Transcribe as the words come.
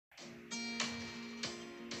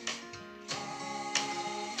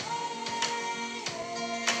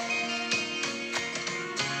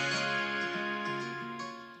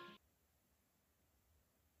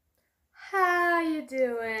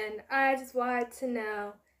times wide to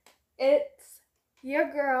know. It's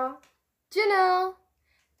your girl, Janelle,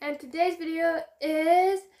 and today's video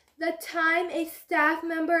is the time a staff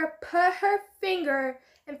member put her finger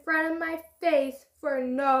in front of my face for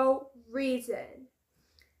no reason.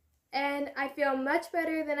 And I feel much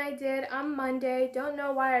better than I did on Monday. Don't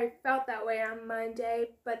know why I felt that way on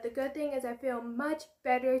Monday, but the good thing is I feel much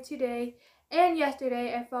better today. And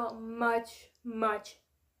yesterday I felt much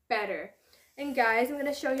better. And guys, I'm going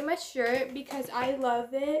to show you my shirt because I love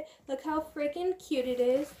it. Look how freaking cute it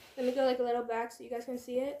is. Let me go like a little back so you guys can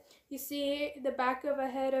see it. You see the back of a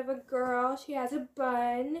head of a girl. She has a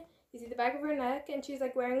bun. You see the back of her neck, and she's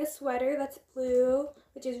like wearing a sweater that's blue,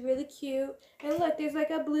 which is really cute. And look, there's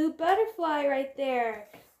like a blue butterfly right there,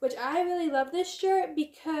 which I really love this shirt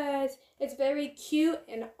because it's very cute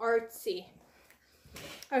and artsy.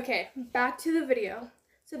 Okay, back to the video.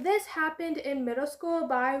 So this happened in middle school,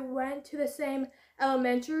 but I went to the same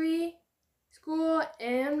elementary school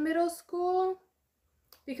and middle school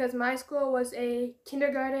because my school was a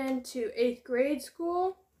kindergarten to 8th grade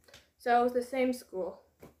school, so it was the same school.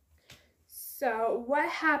 So what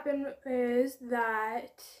happened is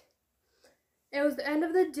that it was the end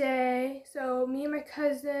of the day, so me and my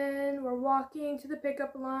cousin were walking to the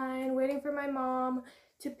pickup line, waiting for my mom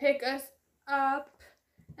to pick us up,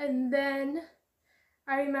 and then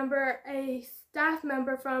I remember a staff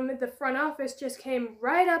member from the front office just came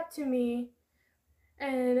right up to me,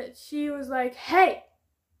 and she was like, "Hey,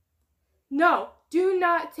 no, do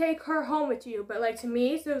not take her home with you." But like to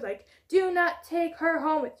me, so it was like, "Do not take her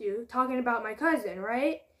home with you," talking about my cousin,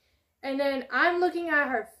 right? And then I'm looking at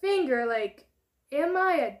her finger like, am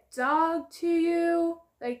I a dog to you?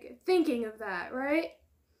 Like thinking of that, right?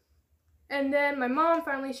 And then my mom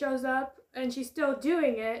finally shows up and she's still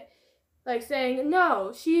doing it, like saying,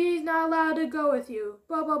 "No, she's not allowed to go with you,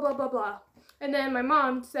 blah, blah, blah, blah, blah." And then my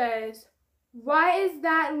mom says, "Why is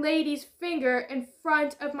that lady's finger in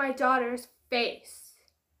front of my daughter's face?"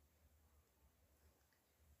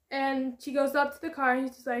 And she goes up to the car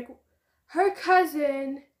and she's like, "Her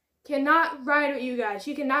cousin cannot ride with you guys.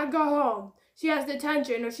 She cannot go home. She has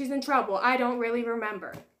detention or she's in trouble. I don't really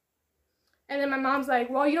remember." And then my mom's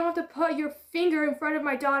like, "Well, you don't have to put your finger in front of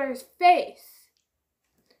my daughter's face."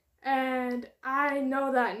 And I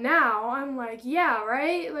know that now. I'm like, yeah,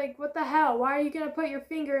 right? Like, what the hell? Why are you going to put your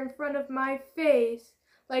finger in front of my face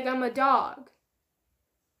like I'm a dog?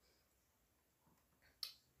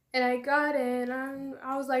 And I got in, and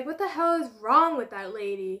I was like, what the hell is wrong with that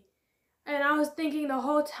lady? And I was thinking the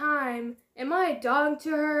whole time, am I a dog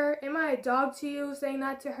to her? Am I a dog to you, saying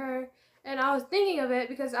that to her? And I was thinking of it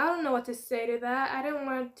because I don't know what to say to that. I didn't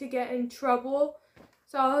want to get in trouble.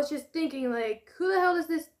 So I was just thinking, like, who the hell does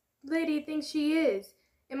this lady think she is?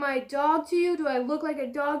 Am I a dog to you? Do I look like a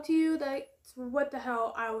dog to you? That's what the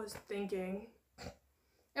hell I was thinking.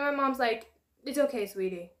 And my mom's like, "It's okay,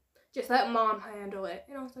 sweetie. Just let mom handle it."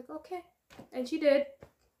 And I was like, okay. And she did,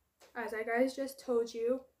 as I guys just told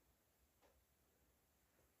you.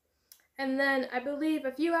 And then I believe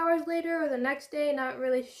a few hours later or the next day, not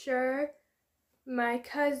really sure, my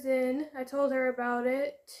cousin, I told her about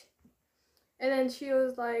it. And then she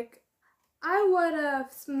was like, "I would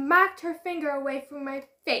have smacked her finger away from my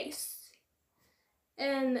face."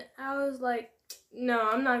 And I was like, no,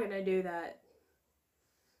 I'm not going to do that.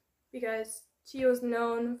 Because she was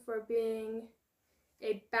known for being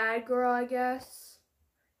a bad girl, I guess.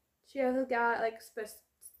 She also got like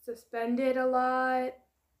suspended a lot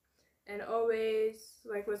and always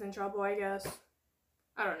like was in trouble, I guess.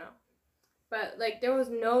 I don't know. But like there was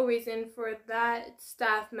no reason for that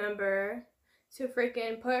staff member to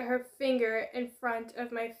freaking put her finger in front of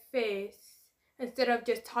my face instead of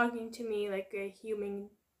just talking to me like a human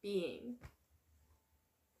being.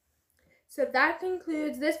 So that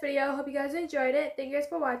concludes this video. Hope you guys enjoyed it. Thank you guys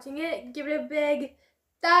for watching it. Give it a big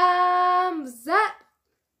thumbs up.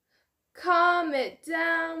 Comment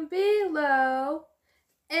down below.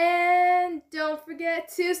 And don't forget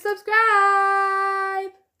to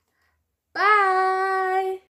subscribe. Bye.